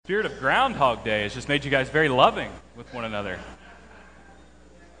spirit of Groundhog Day has just made you guys very loving with one another.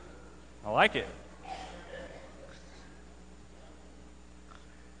 I like it.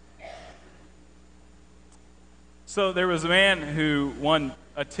 So there was a man who won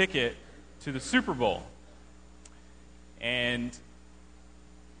a ticket to the Super Bowl. And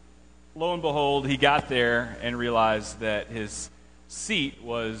lo and behold, he got there and realized that his seat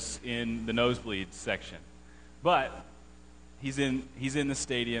was in the nosebleed section. But he's in the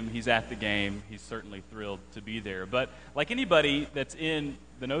stadium, he's at the game, he's certainly thrilled to be there. But like anybody that's in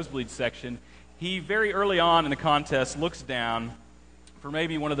the nosebleed section, he very early on in the contest looks down for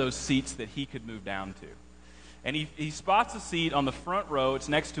maybe one of those seats that he could move down to. And he spots a seat on the front row. It's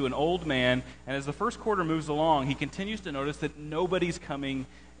next to an old man. And as the first quarter moves along, he continues to notice that nobody's coming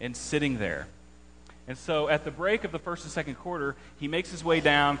and sitting there. And so at the break of the first and second quarter, he makes his way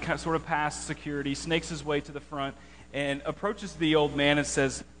down, sort of past security, snakes his way to the front, and approaches the old man and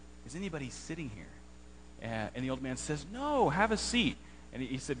says, "Is anybody sitting here?" And the old man says, "No, have a seat." And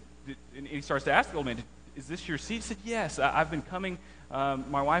he said, and he starts to ask the old man, "Is this your seat?" He said, "Yes, I've been coming,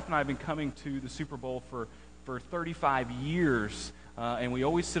 my wife and I have been coming to the Super Bowl for 35 years, and we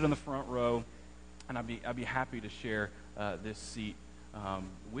always sit on the front row, and I'd be happy to share this seat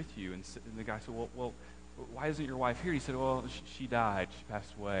with you." And the guy said, well, why isn't your wife here? He said, "Well, she died. She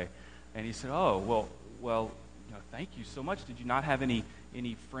passed away." And he said, "Oh, well, thank you so much. Did you not have any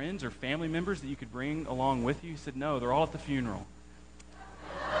friends or family members that you could bring along with you?" He said, "No, they're all at the funeral."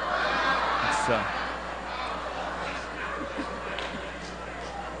 It's,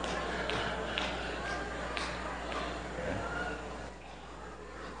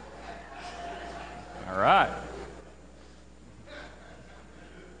 all right.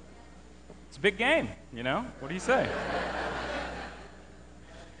 It's a big game, What do you say?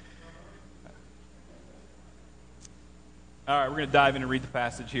 All right, we're going to dive in and read the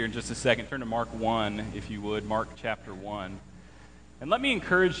passage here in just a second. Turn to Mark 1, if you would, Mark chapter 1. And let me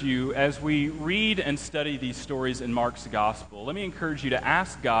encourage you, as we read and study these stories in Mark's gospel, let me encourage you to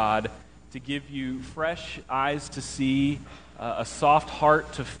ask God to give you fresh eyes to see, a soft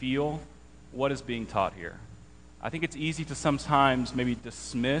heart to feel what is being taught here. I think it's easy to sometimes maybe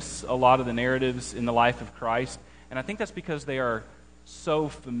dismiss a lot of the narratives in the life of Christ, and I think that's because they are so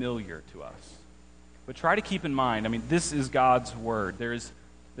familiar to us. But try to keep in mind, this is God's word. There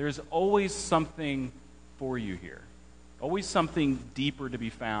is always something for you here. Always something deeper to be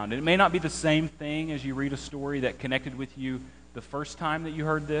found. And it may not be the same thing as you read a story that connected with you the first time that you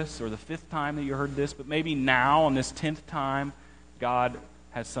heard this or the 5th time that you heard this, but maybe now on this 10th time, God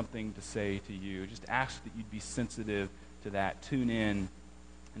has something to say to you. Just ask that you'd be sensitive to that. Tune in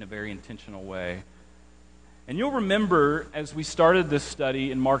a very intentional way. And you'll remember as we started this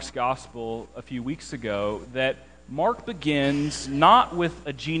study in Mark's gospel a few weeks ago that Mark begins not with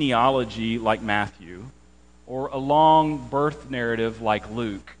a genealogy like Matthew or a long birth narrative like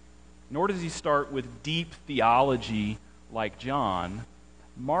Luke, nor does he start with deep theology like John.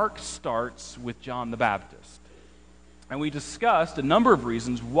 Mark starts with John the Baptist. And we discussed a number of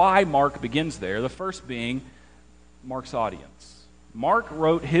reasons why Mark begins there, the first being Mark's audience. Mark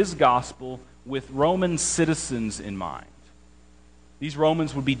wrote his gospel with Roman citizens in mind. These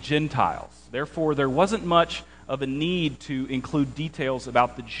Romans would be Gentiles. Therefore, there wasn't much of a need to include details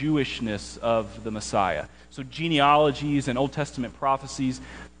about the Jewishness of the Messiah. So genealogies and Old Testament prophecies,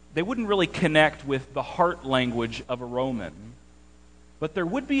 they wouldn't really connect with the heart language of a Roman. But there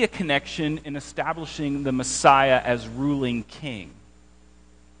would be a connection in establishing the Messiah as ruling king,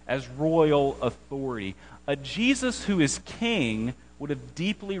 as royal authority. A Jesus who is king would have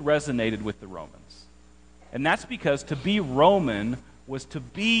deeply resonated with the Romans. And that's because to be Roman was to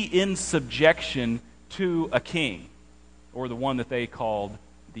be in subjection to a king, or the one that they called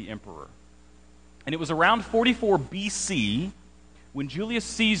the emperor. And it was around 44 BC when Julius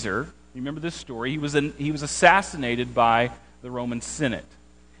Caesar, you remember this story, he was assassinated by the Roman Senate.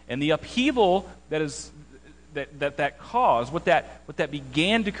 And the upheaval that caused, what that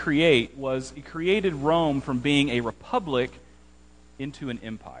began to create was it created Rome from being a republic into an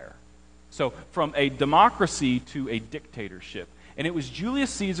empire. So from a democracy to a dictatorship. And it was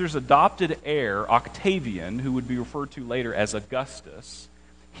Julius Caesar's adopted heir, Octavian, who would be referred to later as Augustus.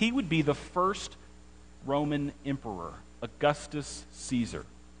 He would be the first Roman emperor, Augustus Caesar.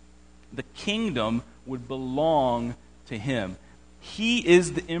 The kingdom would belong to him. He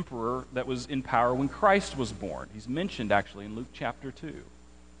is the emperor that was in power when Christ was born. He's mentioned actually in Luke chapter 2.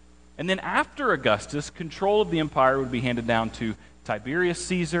 And then after Augustus, control of the empire would be handed down to Tiberius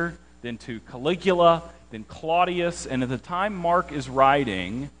Caesar, then to Caligula, then Claudius, and at the time Mark is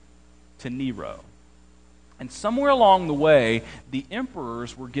writing, to Nero. And somewhere along the way, the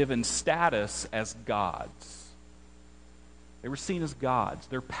emperors were given status as gods. They were seen as gods.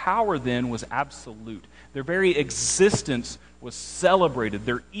 Their power then was absolute. Their very existence was celebrated.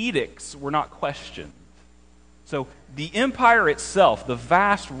 Their edicts were not questioned. So the empire itself, the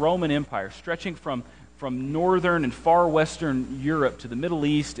vast Roman Empire, stretching from northern and far western Europe to the Middle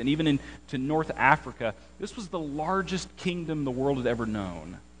East and even into North Africa, this was the largest kingdom the world had ever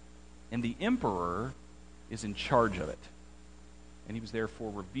known. And the emperor is in charge of it. And he was therefore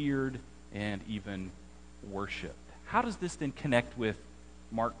revered and even worshipped. How does this then connect with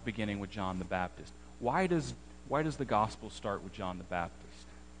Mark beginning with John the Baptist? Why does the gospel start with John the Baptist?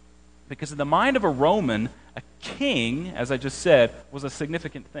 Because in the mind of a Roman, a king, as I just said, was a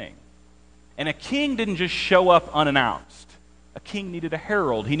significant thing. And a king didn't just show up unannounced. A king needed a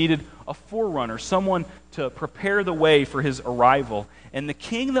herald. He needed a forerunner, someone to prepare the way for his arrival. And the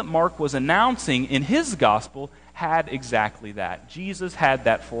king that Mark was announcing in his gospel had exactly that. Jesus had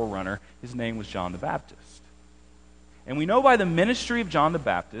that forerunner. His name was John the Baptist. And we know by the ministry of John the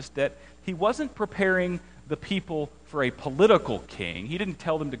Baptist that he wasn't preparing the people for a political king. He didn't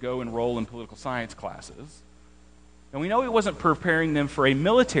tell them to go enroll in political science classes. And we know he wasn't preparing them for a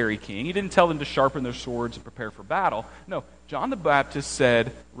military king. He didn't tell them to sharpen their swords and prepare for battle. No, John the Baptist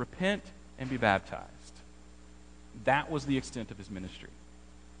said, repent and be baptized. That was the extent of his ministry.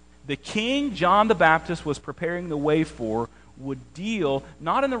 The king John the Baptist was preparing the way for would deal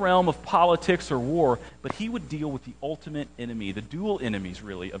not in the realm of politics or war, but he would deal with the ultimate enemy, the dual enemies,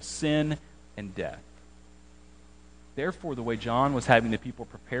 really, of sin and death. Therefore, the way John was having the people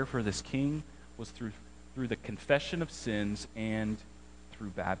prepare for this king was through the confession of sins and through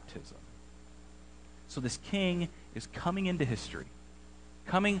baptism. So this king is coming into history,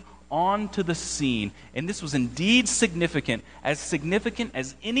 coming onto the scene, and this was indeed significant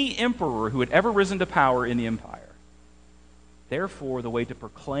as any emperor who had ever risen to power in the empire. Therefore, the way to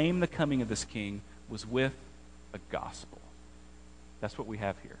proclaim the coming of this king was with a gospel. That's what we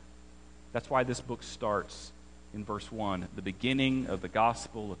have here. That's why this book starts in verse 1, the beginning of the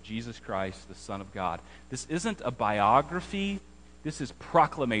gospel of Jesus Christ, the Son of God. This isn't a biography. This is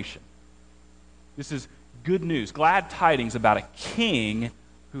proclamation. This is good news, glad tidings about a king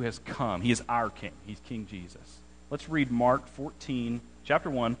who has come. He is our king. He's King Jesus. Let's read Mark 14, chapter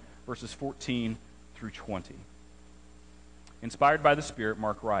 1, verses 14 through 20. Inspired by the Spirit,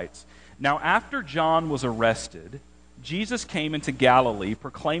 Mark writes, Now after John was arrested, Jesus came into Galilee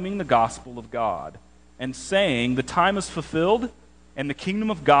proclaiming the gospel of God, and saying, The time is fulfilled, and the kingdom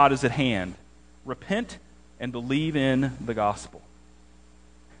of God is at hand. Repent and believe in the gospel.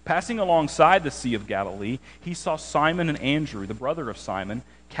 Passing alongside the Sea of Galilee, he saw Simon and Andrew, the brother of Simon,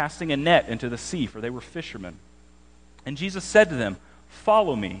 casting a net into the sea, for they were fishermen. And Jesus said to them,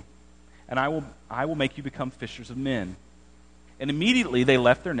 Follow me, and I will make you become fishers of men. And immediately they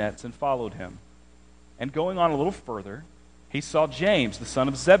left their nets and followed him. And going on a little further, he saw James, the son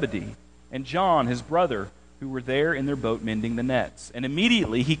of Zebedee, and John, his brother, who were there in their boat mending the nets. And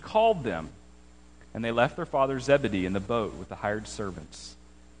immediately he called them, and they left their father Zebedee in the boat with the hired servants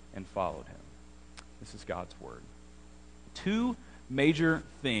and followed him. This is God's word. Two major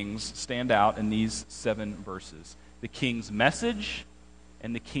things stand out in these 7 verses: the king's message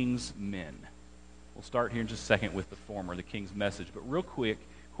and the king's men. We'll start here in just a second with the former, the king's message. But real quick,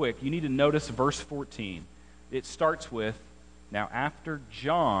 you need to notice verse 14. It starts with, Now after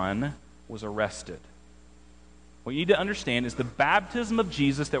John was arrested. What you need to understand is the baptism of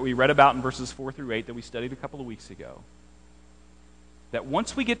Jesus that we read about in verses 4 through 8 that we studied a couple of weeks ago. That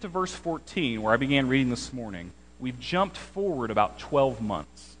once we get to verse 14, where I began reading this morning, we've jumped forward about 12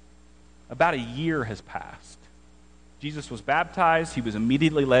 months. About a year has passed. Jesus was baptized. He was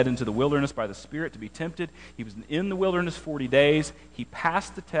immediately led into the wilderness by the Spirit to be tempted. He was in the wilderness 40 days. He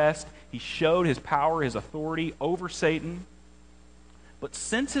passed the test. He showed his power, his authority over Satan. But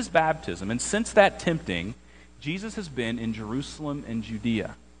since his baptism and since that tempting, Jesus has been in Jerusalem and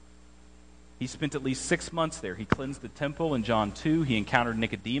Judea. He spent at least 6 months there. He cleansed the temple in John 2. He encountered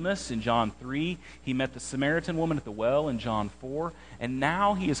Nicodemus in John 3. He met the Samaritan woman at the well in John 4. And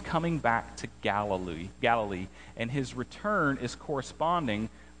now he is coming back to Galilee. And his return is corresponding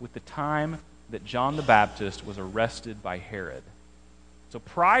with the time that John the Baptist was arrested by Herod. So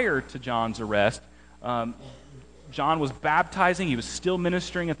prior to John's arrest, John was baptizing. He was still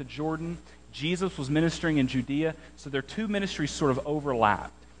ministering at the Jordan. Jesus was ministering in Judea. So their two ministries sort of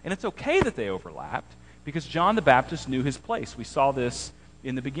overlapped. And it's okay that they overlapped because John the Baptist knew his place. We saw this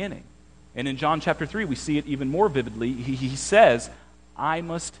in the beginning. And in John chapter 3, we see it even more vividly. He says, I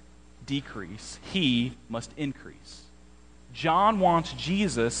must decrease, he must increase. John wants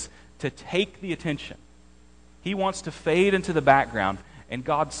Jesus to take the attention. He wants to fade into the background. And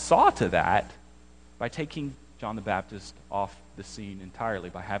God saw to that by taking John the Baptist off the scene entirely,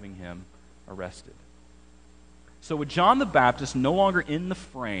 by having him arrested. So with John the Baptist no longer in the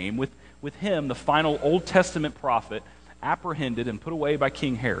frame, with him, the final Old Testament prophet, apprehended and put away by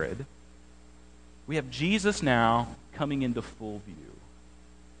King Herod, we have Jesus now coming into full view.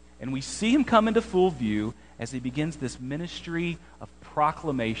 And we see him come into full view as he begins this ministry of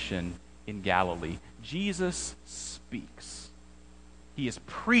proclamation in Galilee. Jesus speaks. He is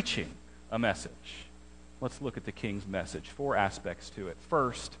preaching a message. Let's look at the king's message. 4 aspects to it.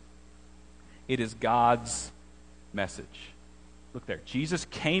 First, it is God's message. Look there. Jesus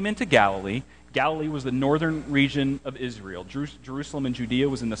came into Galilee. Galilee was the northern region of Israel. Jerusalem and Judea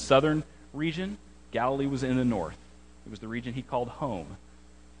was in the southern region. Galilee was in the north. It was the region he called home.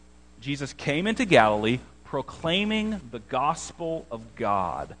 Jesus came into Galilee proclaiming the gospel of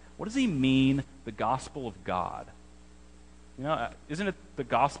God. What does he mean, the gospel of God? You know, isn't it the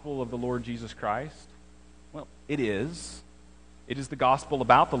gospel of the Lord Jesus Christ? Well, it is. It is the gospel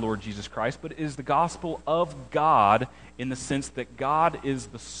about the Lord Jesus Christ, but it is the gospel of God in the sense that God is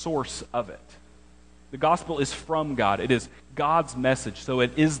the source of it. The gospel is from God. It is God's message, so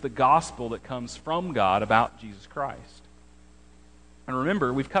it is the gospel that comes from God about Jesus Christ. And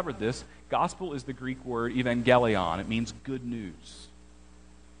remember, we've covered this. Gospel is the Greek word evangelion. It means good news.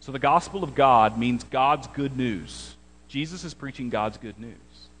 So the gospel of God means God's good news. Jesus is preaching God's good news.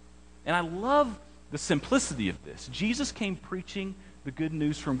 And I love the simplicity of this. Jesus came preaching the good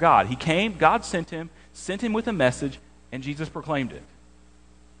news from God. He came, God sent him with a message, and Jesus proclaimed it.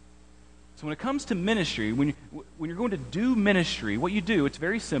 So when it comes to ministry, when you're going to do ministry, what you do, it's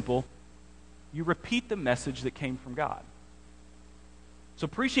very simple. You repeat the message that came from God. So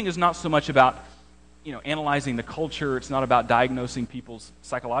preaching is not so much about, analyzing the culture. It's not about diagnosing people's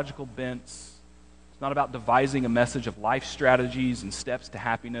psychological bents. It's not about devising a message of life strategies and steps to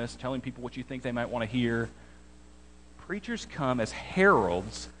happiness, telling people what you think they might want to hear. Preachers come as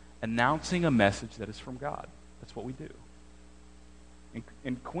heralds announcing a message that is from God. That's what we do.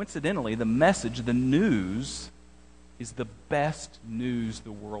 And coincidentally, the message, the news, is the best news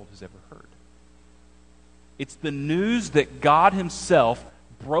the world has ever heard. It's the news that God himself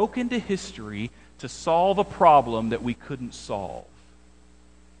broke into history to solve a problem that we couldn't solve.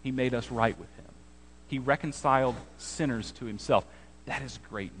 He made us right with him. He reconciled sinners to himself. That is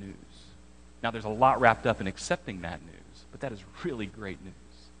great news. Now, there's a lot wrapped up in accepting that news, but that is really great news.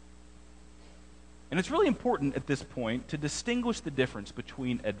 And it's really important at this point to distinguish the difference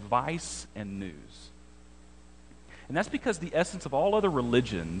between advice and news. And that's because the essence of all other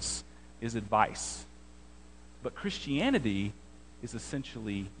religions is advice. But Christianity is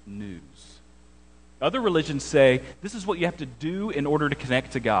essentially news. Other religions say, this is what you have to do in order to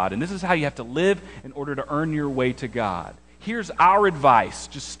connect to God, and this is how you have to live in order to earn your way to God. Here's our advice,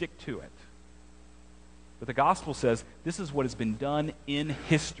 just stick to it. But the gospel says, this is what has been done in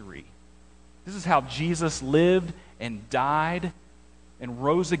history. This is how Jesus lived and died and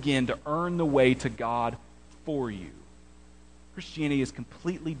rose again to earn the way to God for you. Christianity is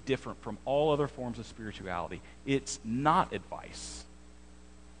completely different from all other forms of spirituality. It's not advice.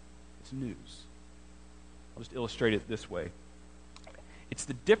 It's news. I'll just illustrate it this way. It's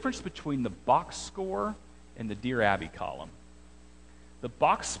the difference between the box score and the Dear Abby column. The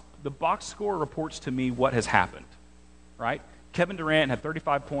box score reports to me what has happened, right? Kevin Durant had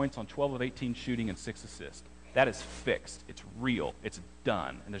 35 points on 12 of 18 shooting and 6 assists. That is fixed. It's real. It's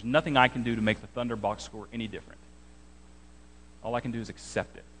done. And there's nothing I can do to make the Thunder box score any different. All I can do is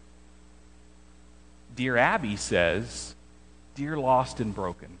accept it. Dear Abby says, Dear Lost and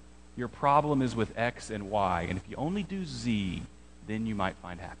Broken, your problem is with X and Y, and if you only do Z, then you might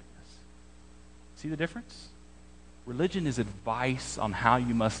find happiness. See the difference? Religion is advice on how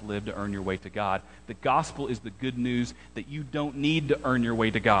you must live to earn your way to God. The gospel is the good news that you don't need to earn your way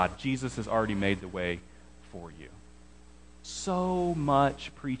to God. Jesus has already made the way for you. So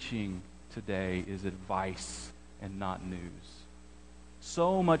much preaching today is advice and not news.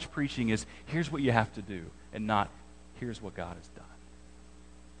 So much preaching is, here's what you have to do, and not, here's what God has done.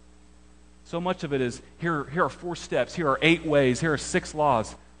 So much of it is, here are 4 steps, here are 8 ways, here are 6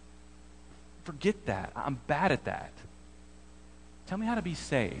 laws. Forget that. I'm bad at that. Tell me how to be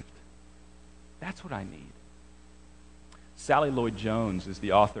saved. That's what I need. Sally Lloyd-Jones is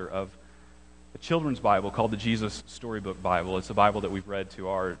the author of a children's Bible called the Jesus Storybook Bible. It's a Bible that we've read to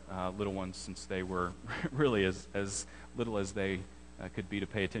our little ones since they were really as little as they could be to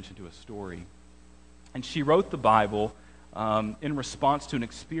pay attention to a story. And she wrote the Bible in response to an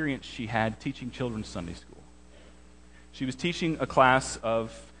experience she had teaching children's Sunday school. She was teaching a class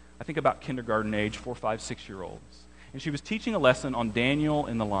of I think about kindergarten age, 4, 5, 6-year-olds. And she was teaching a lesson on Daniel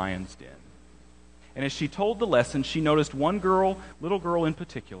in the lion's den. And as she told the lesson, she noticed one girl, little girl in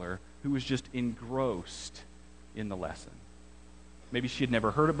particular, who was just engrossed in the lesson. Maybe she had never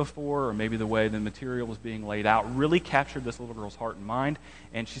heard it before, or maybe the way the material was being laid out really captured this little girl's heart and mind.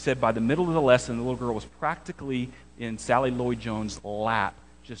 And she said by the middle of the lesson, the little girl was practically in Sally Lloyd Jones' lap,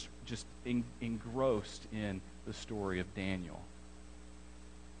 just engrossed in the story of Daniel.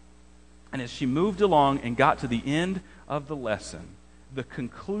 And as she moved along and got to the end of the lesson, the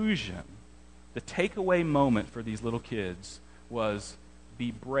conclusion, the takeaway moment for these little kids was,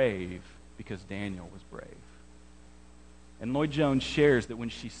 be brave because Daniel was brave. And Lloyd Jones shares that when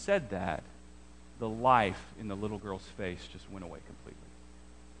she said that, the life in the little girl's face just went away completely.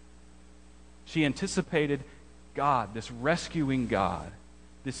 She anticipated God, this rescuing God,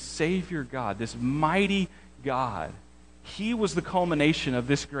 this Savior God, this mighty God. He was the culmination of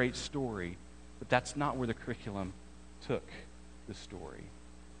this great story, but that's not where the curriculum took the story.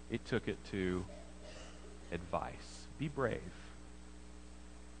 It took it to advice. Be brave.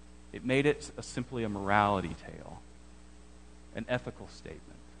 It made it simply a morality tale, an ethical statement,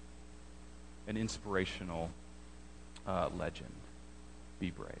 an inspirational legend.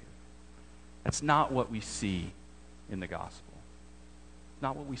 Be brave. That's not what we see in the gospel. It's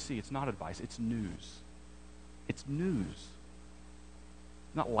not what we see. It's not advice. It's news. It's news.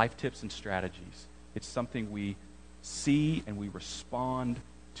 Not life tips and strategies. It's something we see and we respond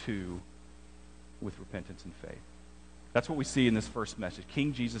to with repentance and faith. That's what we see in this first message.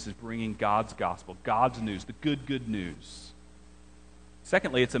 King Jesus is bringing God's gospel, God's news, the good news.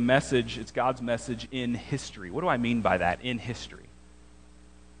 Secondly, it's God's message in history. What do I mean by that, in history?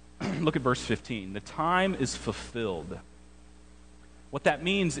 Look at verse 15. The time is fulfilled. What that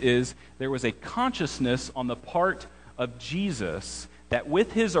means is there was a consciousness on the part of Jesus that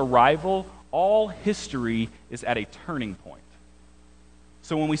with his arrival, all history is at a turning point.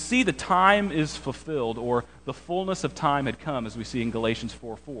 So when we see the time is fulfilled, or the fullness of time had come, as we see in Galatians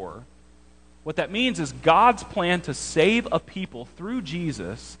 4:4, what that means is God's plan to save a people through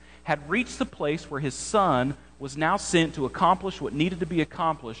Jesus had reached the place where his Son was now sent to accomplish what needed to be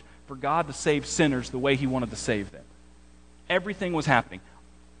accomplished for God to save sinners the way he wanted to save them. Everything was happening.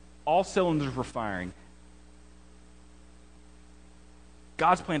 All cylinders were firing.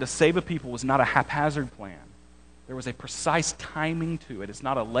 God's plan to save a people was not a haphazard plan. There was a precise timing to it. It's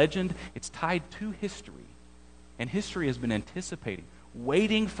not a legend. It's tied to history. And history has been anticipating,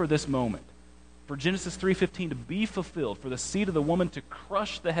 waiting for this moment, for Genesis 3:15 to be fulfilled, for the seed of the woman to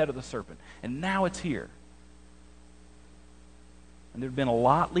crush the head of the serpent. And now it's here. And there had been a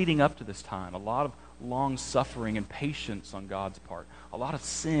lot leading up to this time, a lot of long suffering and patience on God's part, a lot of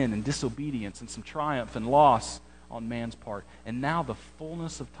sin and disobedience and some triumph and loss on man's part. And now the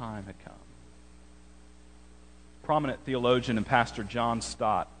fullness of time had come. Prominent theologian and pastor John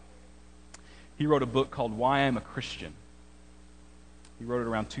Stott, he wrote a book called Why I'm a Christian. He wrote it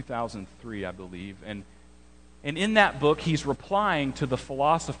around 2003, I believe. And in that book, he's replying to the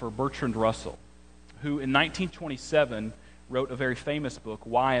philosopher Bertrand Russell, who in 1927 wrote a very famous book,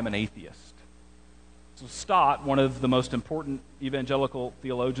 Why I'm an Atheist. So Stott, one of the most important evangelical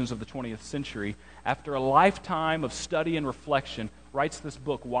theologians of the 20th century, after a lifetime of study and reflection, writes this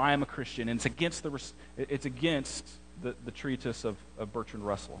book, Why I'm a Christian, and it's against the treatise of Bertrand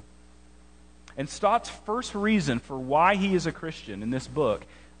Russell. And Stott's first reason for why he is a Christian in this book,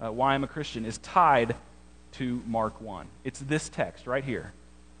 Why I'm a Christian, is tied to Mark 1. It's this text right here.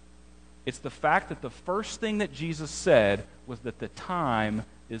 It's the fact that the first thing that Jesus said was that the time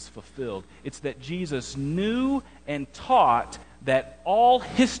is fulfilled. It's that Jesus knew and taught that all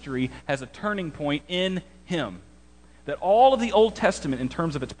history has a turning point in him. That all of the Old Testament, in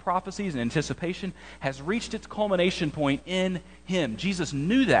terms of its prophecies and anticipation, has reached its culmination point in him. Jesus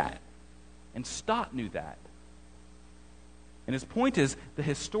knew that, and Stott knew that. And his point is the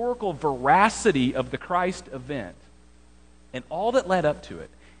historical veracity of the Christ event and all that led up to it.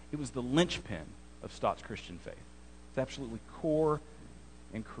 It was the linchpin of Stott's Christian faith. It's absolutely core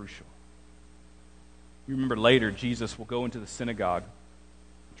and crucial. You remember later, Jesus will go into the synagogue.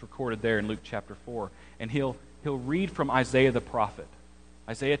 It's recorded there in Luke chapter 4. And he'll read from Isaiah the prophet,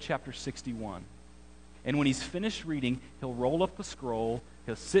 Isaiah chapter 61. And when he's finished reading, he'll roll up the scroll,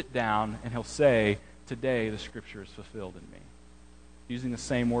 he'll sit down, and he'll say, "Today the scripture is fulfilled in me." Using the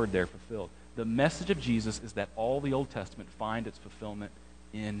same word there, fulfilled. The message of Jesus is that all the Old Testament find its fulfillment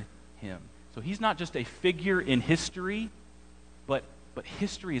in him. So he's not just a figure in history, but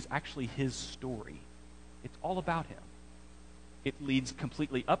history is actually his story. It's all about him. It leads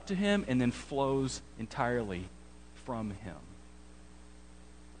completely up to him and then flows entirely from him.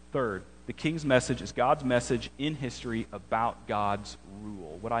 Third, the king's message is God's message in history about God's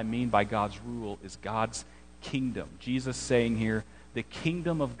rule. What I mean by God's rule is God's kingdom. Jesus saying here, the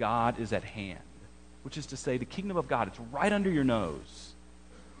kingdom of God is at hand, which is to say the kingdom of God, it's right under your nose.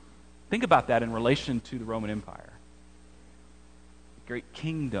 Think about that in relation to the Roman Empire. The great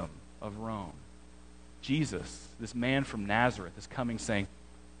kingdom of Rome. Jesus, this man from Nazareth, is coming saying,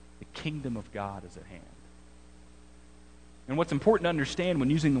 the kingdom of God is at hand. And what's important to understand when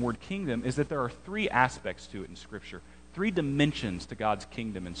using the word kingdom is that there are three aspects to it in Scripture, three dimensions to God's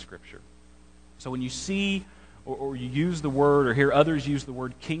kingdom in Scripture. So when you see or you use the word or hear others use the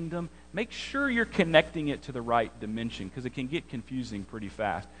word kingdom, make sure you're connecting it to the right dimension because it can get confusing pretty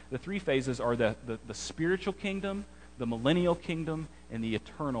fast. The three phases are the spiritual kingdom, the millennial kingdom, and the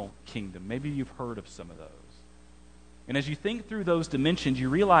eternal kingdom. Maybe you've heard of some of those. And as you think through those dimensions, you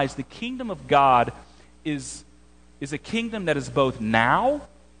realize the kingdom of God is a kingdom that is both now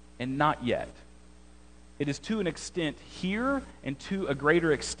and not yet. It is to an extent here and to a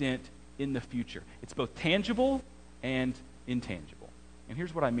greater extent in the future. It's both tangible and intangible. And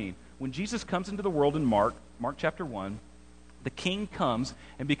here's what I mean. When Jesus comes into the world in Mark chapter 1, the king comes,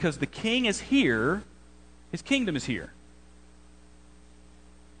 and because the king is here, his kingdom is here.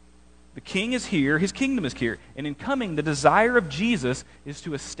 The king is here, his kingdom is here. And in coming, the desire of Jesus is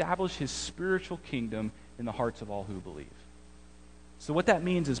to establish his spiritual kingdom in the hearts of all who believe. So what that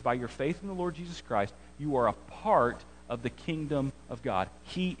means is by your faith in the Lord Jesus Christ, you are a part of the kingdom of God.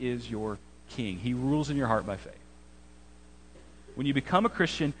 He is your king. He rules in your heart by faith. When you become a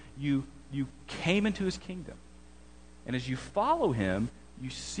Christian, you came into his kingdom. And as you follow him, you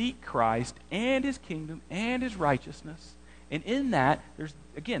seek Christ and his kingdom and his righteousness. And in that, there's,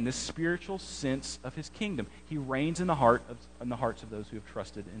 again, this spiritual sense of his kingdom. He reigns in the hearts of those who have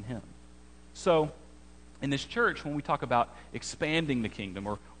trusted in him. So, in this church, when we talk about expanding the kingdom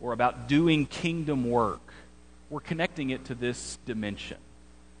or about doing kingdom work, we're connecting it to this dimension,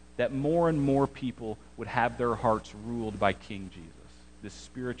 that more and more people would have their hearts ruled by King Jesus, this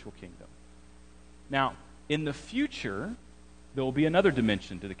spiritual kingdom. Now, in the future, there will be another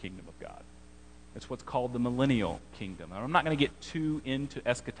dimension to the kingdom of God. It's what's called the millennial kingdom. And I'm not going to get too into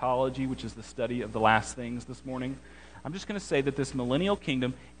eschatology, which is the study of the last things this morning. I'm just going to say that this millennial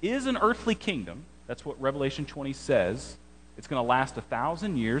kingdom is an earthly kingdom. That's what Revelation 20 says. It's going to last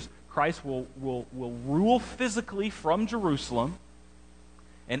 1,000 years. Christ will rule physically from Jerusalem.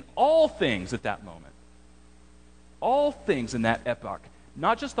 And all things at that moment, all things in that epoch,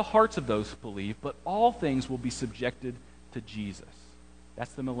 not just the hearts of those who believe, but all things will be subjected to Jesus.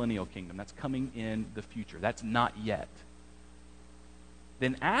 That's the millennial kingdom. That's coming in the future. That's not yet.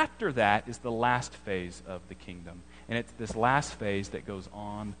 Then after that is the last phase of the kingdom. And it's this last phase that goes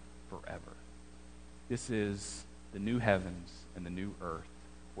on forever. This is the new heavens and the new earth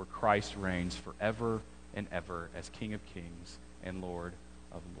where Christ reigns forever and ever as King of kings and Lord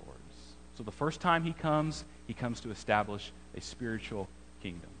of lords. So the first time he comes to establish a spiritual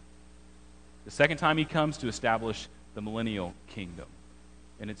kingdom. The second time he comes to establish the millennial kingdom.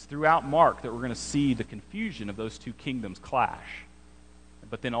 And it's throughout Mark that we're going to see the confusion of those two kingdoms clash.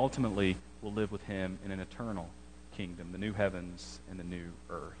 But then ultimately, we'll live with him in an eternal kingdom, the new heavens and the new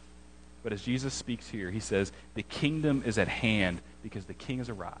earth. But as Jesus speaks here, he says, the kingdom is at hand because the king has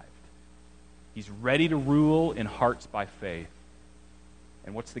arrived. He's ready to rule in hearts by faith.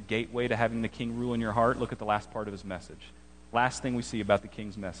 And what's the gateway to having the king rule in your heart? Look at the last part of his message. Last thing we see about the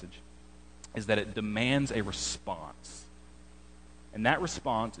king's message is that it demands a response. And that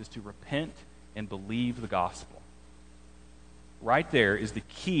response is to repent and believe the gospel. Right there is the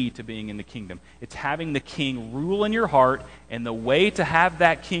key to being in the kingdom. It's having the king rule in your heart, and the way to have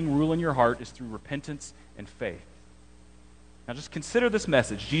that king rule in your heart is through repentance and faith. Now just consider this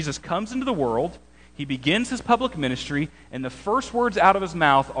message. Jesus comes into the world, he begins his public ministry, and the first words out of his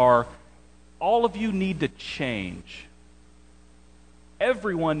mouth are, all of you need to change.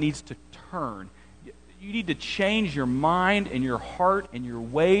 Everyone needs to turn. You need to change your mind and your heart and your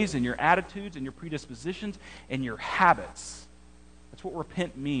ways and your attitudes and your predispositions and your habits. That's what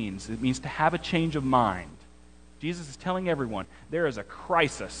repent means. It means to have a change of mind. Jesus is telling everyone, there is a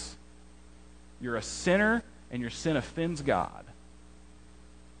crisis. You're a sinner, and your sin offends God.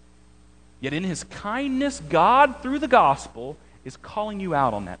 Yet in his kindness, God, through the gospel, is calling you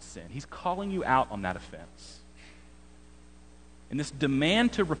out on that sin. He's calling you out on that offense. And this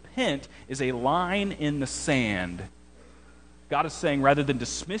demand to repent is a line in the sand. God is saying, rather than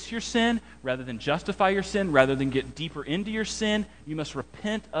dismiss your sin, rather than justify your sin, rather than get deeper into your sin, you must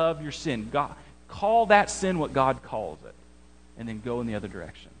repent of your sin. God, call that sin what God calls it, and then go in the other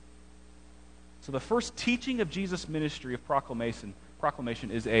direction. So the first teaching of Jesus' ministry of proclamation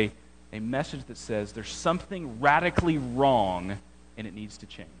proclamation is a message that says there's something radically wrong and it needs to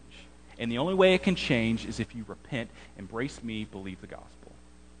change. And the only way it can change is if you repent, embrace me, believe the gospel.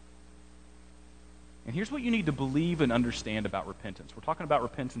 And here's what you need to believe and understand about repentance. We're talking about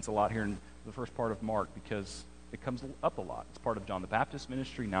repentance a lot here in the first part of Mark because it comes up a lot. It's part of John the Baptist's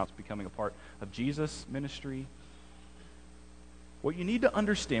ministry. Now it's becoming a part of Jesus' ministry. What you need to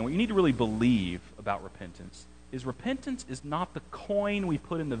understand, what you need to really believe about repentance is not the coin we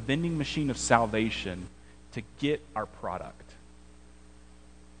put in the vending machine of salvation to get our product.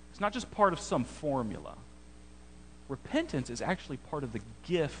 It's not just part of some formula. Repentance is actually part of the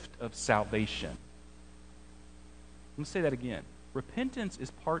gift of salvation. Let me say that again. Repentance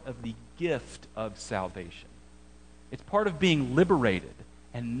is part of the gift of salvation. It's part of being liberated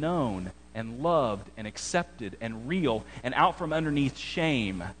and known and loved and accepted and real and out from underneath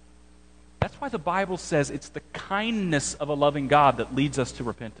shame. That's why the Bible says it's the kindness of a loving God that leads us to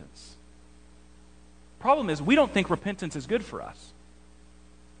repentance. Problem is, we don't think repentance is good for us.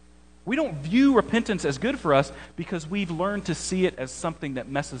 We don't view repentance as good for us because we've learned to see it as something that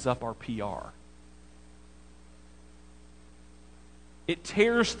messes up our PR. It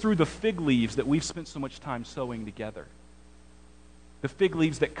tears through the fig leaves that we've spent so much time sewing together. The fig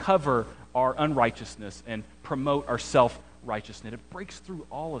leaves that cover our unrighteousness and promote our self-righteousness. It breaks through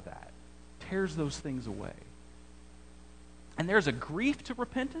all of that, tears those things away. And there's a grief to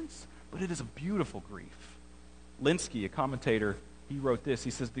repentance, but it is a beautiful grief. Linsky, a commentator, he wrote this.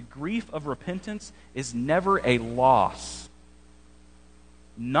 He says, the grief of repentance is never a loss.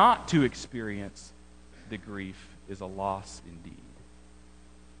 Not to experience the grief is a loss indeed.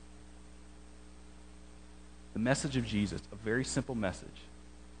 The message of Jesus, a very simple message.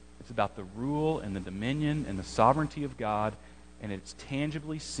 It's about the rule and the dominion and the sovereignty of God, and it's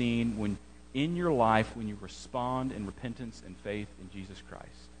tangibly seen when in your life when you respond in repentance and faith in Jesus Christ.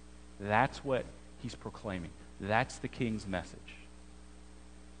 That's what he's proclaiming. That's the King's message.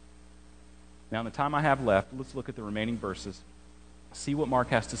 Now, in the time I have left, let's look at the remaining verses, see what Mark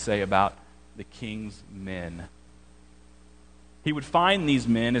has to say about the King's men. He would find these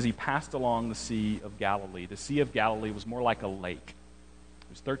men as he passed along the Sea of Galilee. The Sea of Galilee was more like a lake.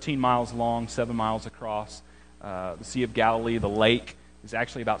 It was 13 miles long, 7 miles across. The Sea of Galilee, the lake, is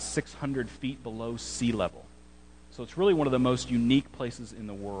actually about 600 feet below sea level. So it's really one of the most unique places in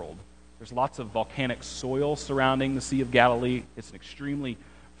the world. There's lots of volcanic soil surrounding the Sea of Galilee. It's an extremely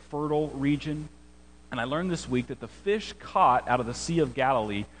fertile region. And I learned this week that the fish caught out of the Sea of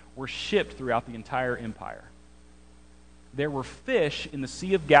Galilee were shipped throughout the entire empire. There were fish in the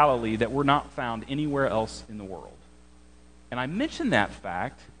Sea of Galilee that were not found anywhere else in the world. And I mention that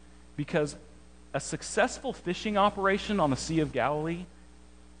fact because a successful fishing operation on the Sea of Galilee,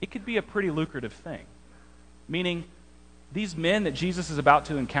 it could be a pretty lucrative thing. Meaning, these men that Jesus is about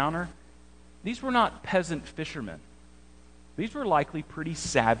to encounter, these were not peasant fishermen. These were likely pretty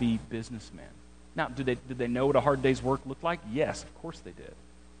savvy businessmen. Now, did they know what a hard day's work looked like? Yes, of course they did.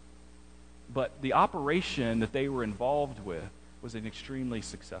 But the operation that they were involved with was an extremely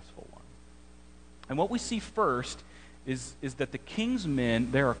successful one. And what we see first is that the King's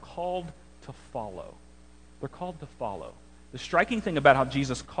men, they are called to follow. They're called to follow. The striking thing about how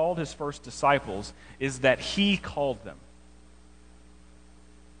Jesus called his first disciples is that he called them.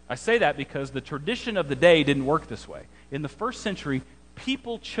 I say that because the tradition of the day didn't work this way. In the first century,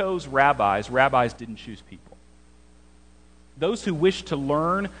 people chose rabbis. Rabbis didn't choose people. Those who wished to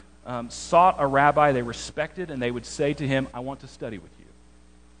learn sought a rabbi they respected, and they would say to him, I want to study with you.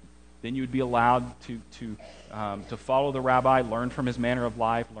 Then you would be allowed to follow the rabbi, learn from his manner of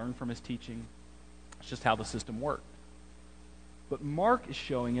life, learn from his teaching. It's just how the system worked. But Mark is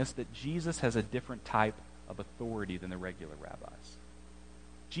showing us that Jesus has a different type of authority than the regular rabbis.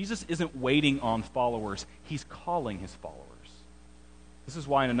 Jesus isn't waiting on followers. He's calling his followers. This is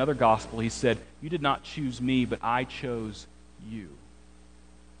why in another gospel he said, you did not choose me, but I chose you.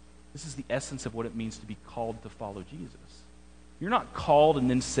 This is the essence of what it means to be called to follow Jesus. You're not called and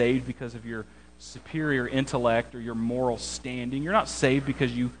then saved because of your superior intellect or your moral standing. You're not saved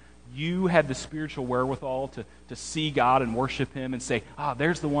because you had the spiritual wherewithal to see God and worship him and say,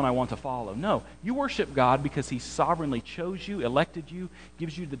 there's the one I want to follow. No, you worship God because he sovereignly chose you, elected you,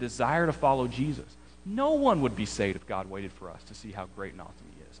 gives you the desire to follow Jesus. No one would be saved if God waited for us to see how great and awesome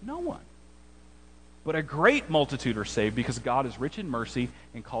he is. No one. But a great multitude are saved because God is rich in mercy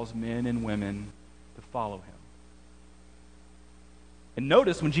and calls men and women to follow him. And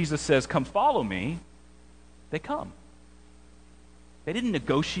notice when Jesus says, come follow me, they come. They didn't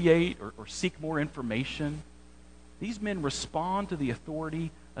negotiate or seek more information. These men respond to the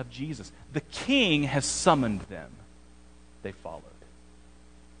authority of Jesus. The King has summoned them. They followed.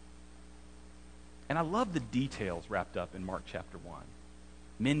 And I love the details wrapped up in Mark chapter 1.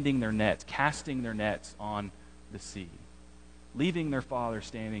 Mending their nets, casting their nets on the sea, leaving their father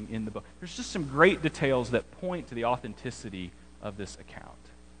standing in the boat. There's just some great details that point to the authenticity of this account.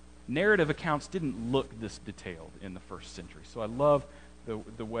 Narrative accounts didn't look this detailed in the first century. So I love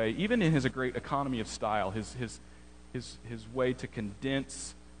the way, even in his great economy of style, his way to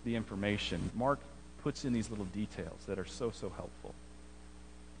condense the information, Mark puts in these little details that are so helpful.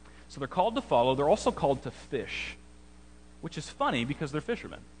 So they're called to follow. They're also called to fish, which is funny because they're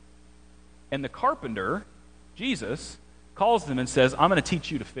fishermen. And the carpenter, Jesus, calls them and says, I'm going to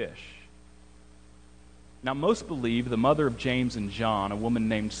teach you to fish. Now, most believe the mother of James and John, a woman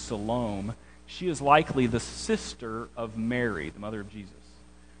named Salome, she is likely the sister of Mary, the mother of Jesus.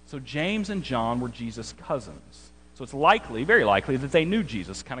 So James and John were Jesus' cousins. So it's likely, very likely, that they knew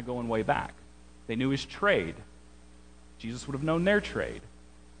Jesus, kind of going way back. They knew his trade. Jesus would have known their trade.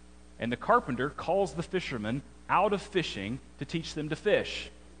 And the carpenter calls the fishermen out of fishing to teach them to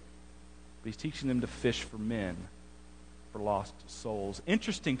fish. But he's teaching them to fish for men, for lost souls.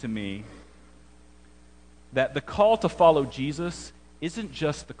 Interesting to me that the call to follow Jesus isn't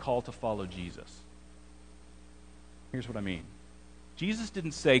just the call to follow Jesus. Here's what I mean. Jesus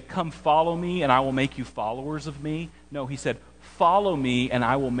didn't say, come follow me and I will make you followers of me. No, he said, follow me and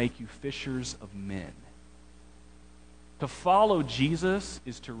I will make you fishers of men. To follow Jesus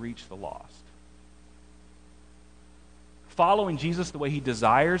is to reach the lost. Following Jesus the way he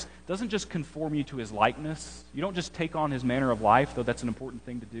desires doesn't just conform you to his likeness. You don't just take on his manner of life, though that's an important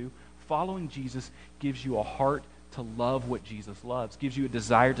thing to do. Following Jesus gives you a heart to love what Jesus loves, gives you a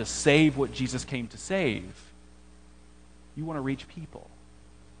desire to save what Jesus came to save. You want to reach people.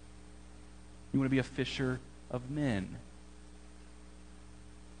 You want to be a fisher of men.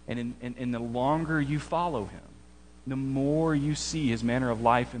 And in the longer you follow him, the more you see his manner of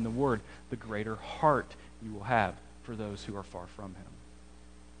life in the Word, the greater heart you will have for those who are far from him.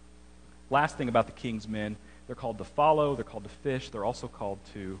 Last thing about the king's men, they're called to follow, they're called to fish, they're also called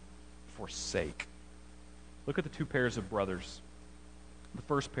to forsake. Look at the two pairs of brothers. The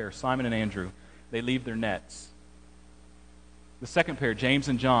first pair, Simon and Andrew, they leave their nets. The second pair, James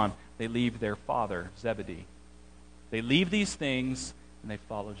and John, they leave their father, Zebedee. They leave these things and they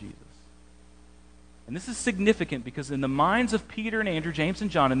follow Jesus. And this is significant because in the minds of Peter and Andrew, James and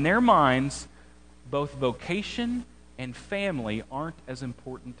John, in their minds, both vocation and family aren't as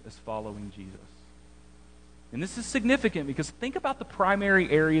important as following Jesus. And this is significant because think about the primary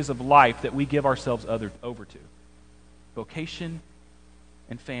areas of life that we give ourselves over to. Vocation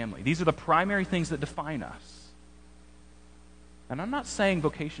and family. These are the primary things that define us. And I'm not saying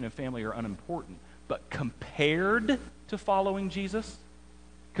vocation and family are unimportant, but compared to following Jesus,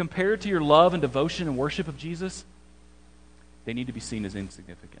 compared to your love and devotion and worship of Jesus, they need to be seen as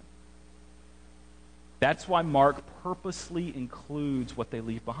insignificant. That's why Mark purposely includes what they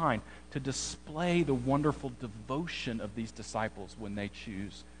leave behind, to display the wonderful devotion of these disciples when they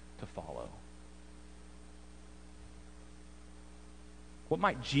choose to follow. What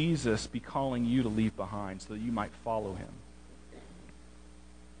might Jesus be calling you to leave behind so that you might follow him?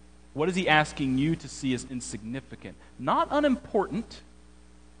 What is he asking you to see as insignificant? Not unimportant,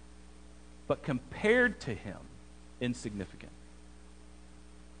 but compared to him, insignificant.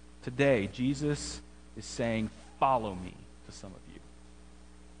 Today, Jesus is saying, follow me to some of you.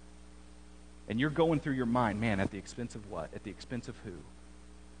 And you're going through your mind, man, at the expense of what? At the expense of who?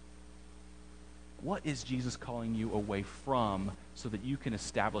 What is Jesus calling you away from so that you can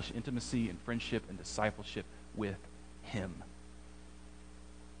establish intimacy and friendship and discipleship with him?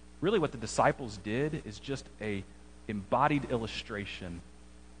 Really what the disciples did is just a embodied illustration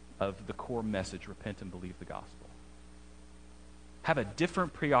of the core message, repent and believe the gospel. Have a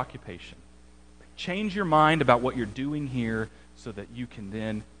different preoccupation. Change your mind about what you're doing here so that you can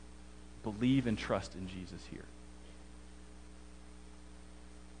then believe and trust in Jesus here.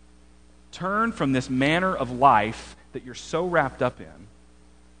 Turn from this manner of life that you're so wrapped up in,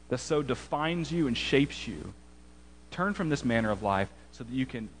 that so defines you and shapes you. Turn from this manner of life so that you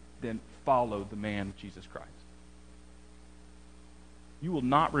can then follow the man, Jesus Christ. You will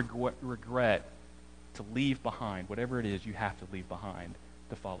not regret to leave behind whatever it is you have to leave behind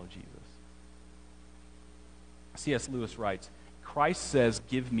to follow Jesus. C.S. Lewis writes, Christ says,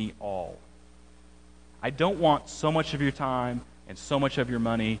 give me all. I don't want so much of your time and so much of your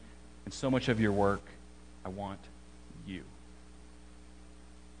money and so much of your work. I want you.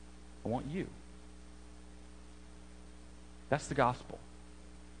 I want you. That's the gospel.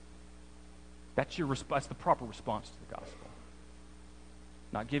 That's the proper response to the gospel.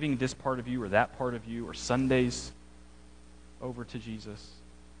 Not giving this part of you or that part of you or Sundays over to Jesus,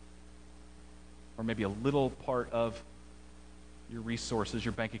 or maybe a little part of your resources,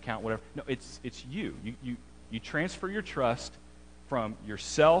 your bank account, whatever. No, it's you. You transfer your trust from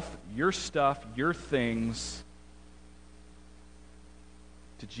yourself, your stuff, your things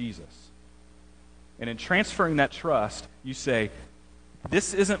to Jesus. And in transferring that trust, you say,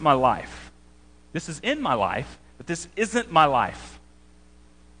 this isn't my life. This is in my life, but this isn't my life.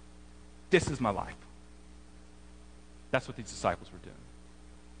 This is my life. That's what these disciples were doing.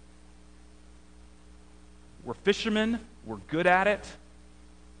 We're fishermen. We're good at it.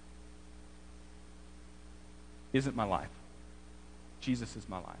 Isn't my life. Jesus is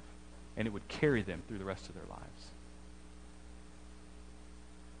my life. And it would carry them through the rest of their lives.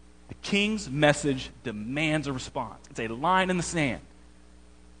 The king's message demands a response. It's a line in the sand.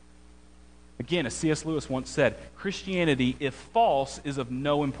 Again, as C.S. Lewis once said, Christianity, if false, is of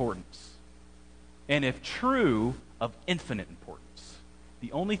no importance. And if true, of infinite importance.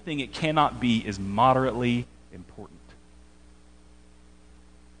 The only thing it cannot be is moderately important.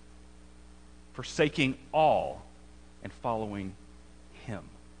 Forsaking all and following him.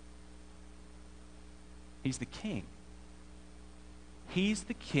 He's the king. He's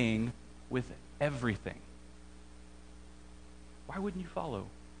the king with everything. Why wouldn't you follow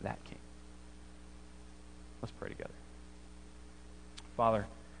that king? Let's pray together. Father,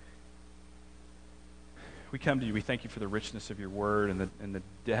 we come to you. We thank you for the richness of your word and the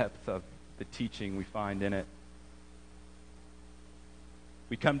depth of the teaching we find in it.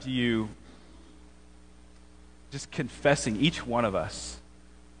 We come to you just confessing, each one of us,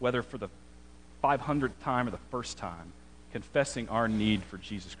 whether for the 500th time or the first time, confessing our need for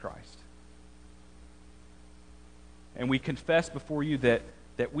Jesus Christ. And we confess before you that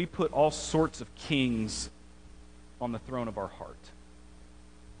we put all sorts of kings on the throne of our heart.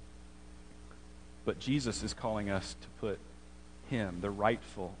 But Jesus is calling us to put him, the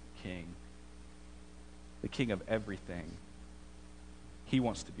rightful king, the king of everything. He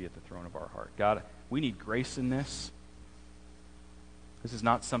wants to be at the throne of our heart. God, we need grace in this. This is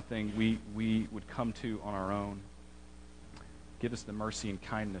not something we would come to on our own. Give us the mercy and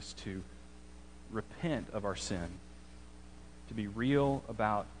kindness to repent of our sin, to be real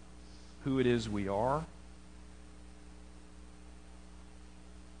about who it is we are,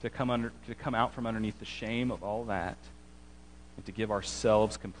 to come out from underneath the shame of all that, and to give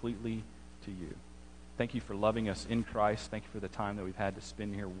ourselves completely to you. Thank you for loving us in Christ. Thank you for the time that we've had to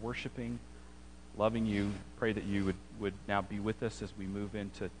spend here worshiping, loving you. Pray that you would now be with us as we move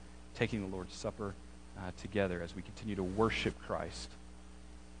into taking the Lord's Supper together, as we continue to worship Christ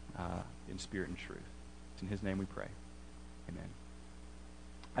in spirit and truth. It's in his name we pray. Amen.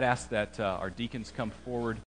 I'd ask that our deacons come forward.